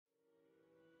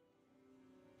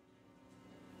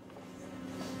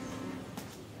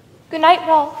Good night,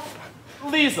 Rolf.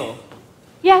 Liesel.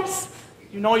 Yes?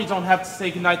 You know you don't have to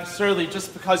say goodnight this early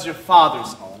just because your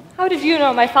father's home. How did you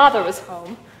know my father was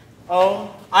home?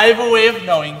 Oh, I have a way of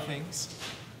knowing things.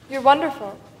 You're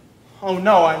wonderful. Oh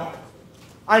no,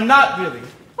 I'm not really.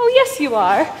 Oh, yes, you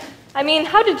are. I mean,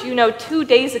 how did you know 2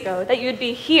 days ago that you'd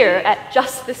be here at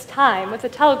just this time with a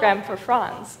telegram for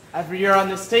Franz? Every year on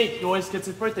this date, he always gets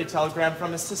a birthday telegram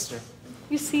from his sister.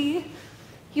 You see,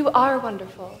 you are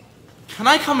wonderful. Can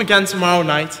I come again tomorrow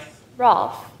night?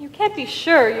 Rolf, you can't be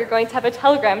sure you're going to have a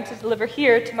telegram to deliver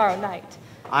here tomorrow night.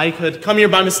 I could come here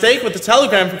by mistake with a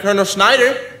telegram for Colonel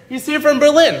Schneider. He's here from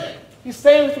Berlin. He's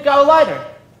staying with the Gauleiter.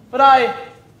 But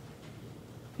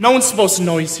no one's supposed to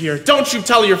know he's here. Don't you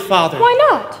tell your father. Why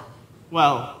not?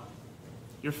 Well,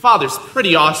 your father's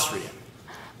pretty Austrian.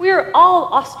 We're all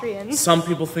Austrians. Some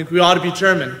people think we ought to be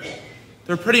German.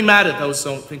 They're pretty mad at those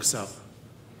who don't think so.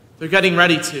 They're getting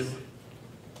ready to.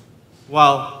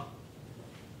 Well,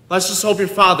 let's just hope your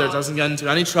father doesn't get into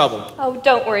any trouble. Oh,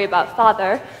 don't worry about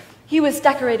father. He was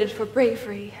decorated for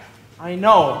bravery. I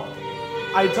know.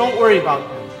 I don't worry about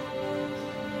him.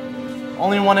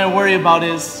 Only one I worry about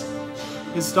is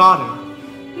his daughter.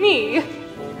 Me?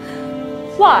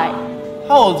 Why?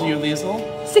 How old are you, Liesel?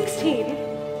 16.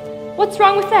 What's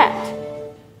wrong with that?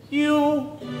 You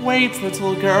wait,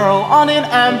 little girl, on an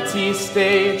empty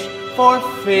stage for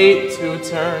fate to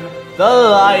turn the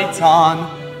light on.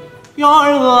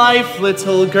 Your life,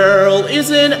 little girl,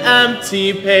 is an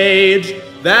empty page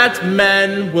that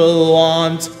men will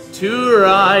want to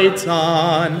write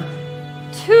on.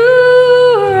 To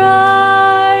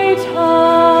write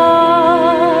on.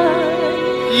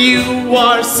 You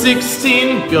are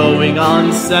 16, going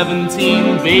on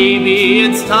 17, baby,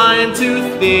 it's time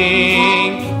to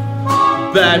think.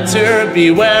 Better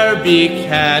beware, be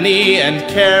canny and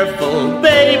careful,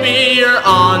 baby, you're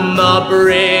on the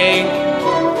brink.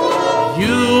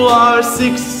 You are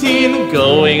 16,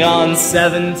 going on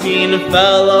 17,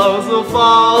 fellows will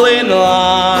fall in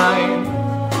line.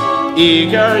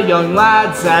 Eager young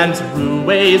lads and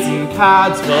roués and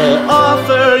cads will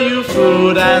offer you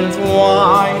food and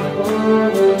wine.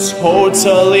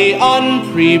 Totally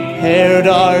unprepared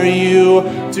are you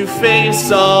to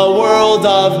face a world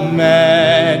of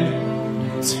men.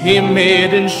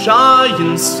 Timid and shy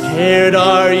and scared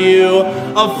are you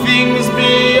of things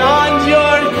beyond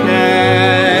your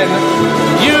ken.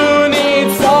 You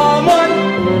need someone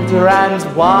older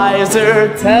and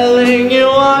wiser telling you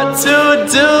what to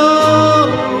do.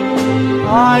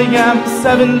 I am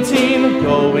 17,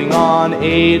 going on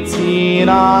 18,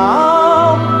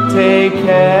 I'll take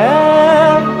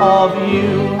care of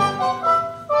you.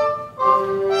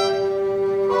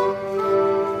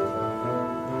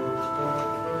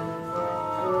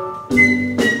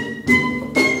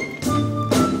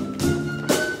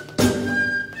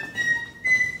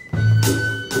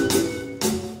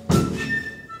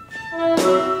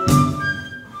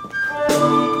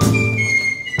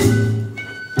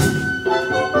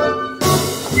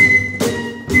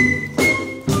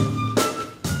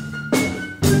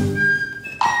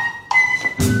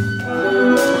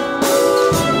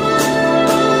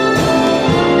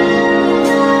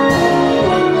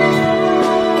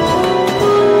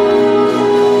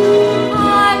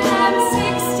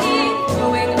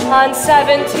 On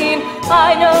 17,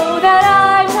 I know that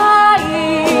I'm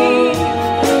naive.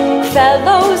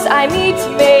 Fellows I meet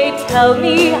may tell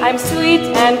me I'm sweet,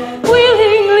 and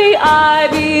willingly I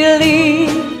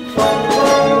believe.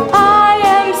 I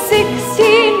am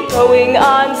 16, going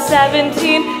on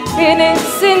 17,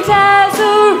 innocent as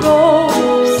a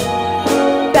rose.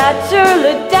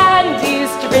 Bachelor dandies,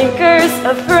 drinkers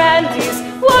of brandies,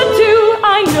 what do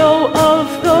I know of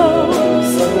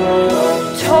those?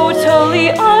 Totally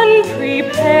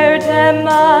unprepared am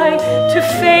I to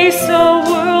face a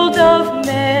world of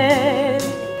men.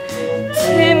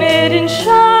 Timid and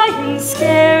shy and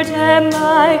scared am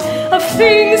I of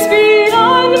things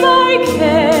beyond my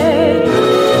ken.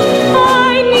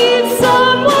 I need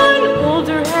someone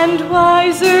older and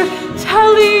wiser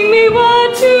telling me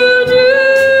what to do.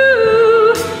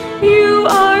 You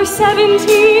are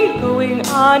 17, going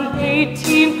on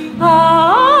 18,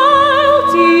 I'll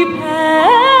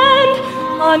depend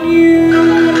on you.